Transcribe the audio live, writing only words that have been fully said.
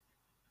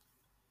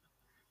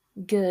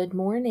Good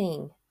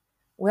morning.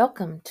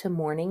 Welcome to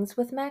Mornings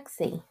with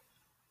Maxi.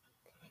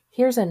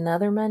 Here's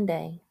another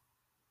Monday,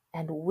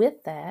 and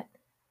with that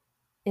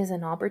is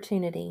an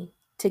opportunity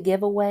to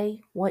give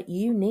away what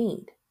you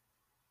need.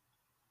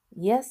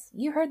 Yes,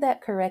 you heard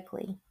that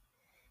correctly.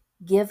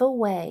 Give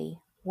away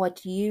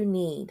what you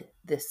need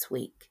this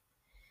week.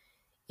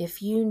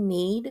 If you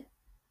need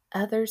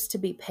others to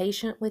be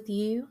patient with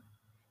you,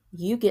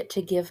 you get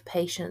to give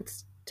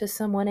patience to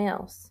someone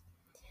else.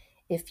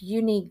 If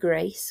you need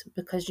grace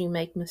because you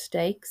make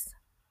mistakes,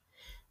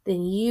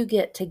 then you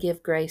get to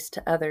give grace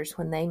to others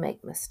when they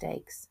make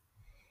mistakes.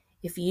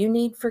 If you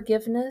need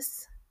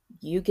forgiveness,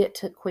 you get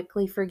to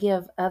quickly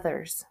forgive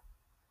others.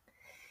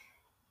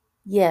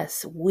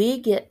 Yes, we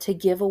get to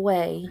give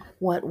away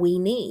what we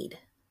need.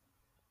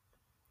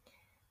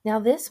 Now,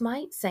 this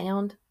might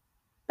sound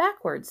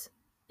backwards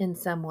in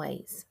some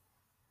ways,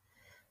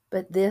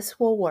 but this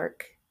will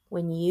work.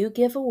 When you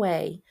give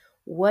away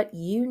what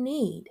you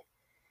need,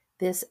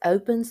 this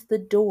opens the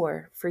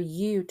door for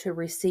you to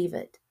receive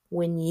it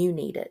when you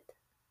need it.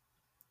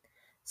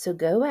 So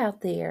go out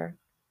there,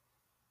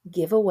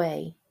 give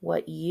away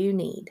what you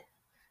need.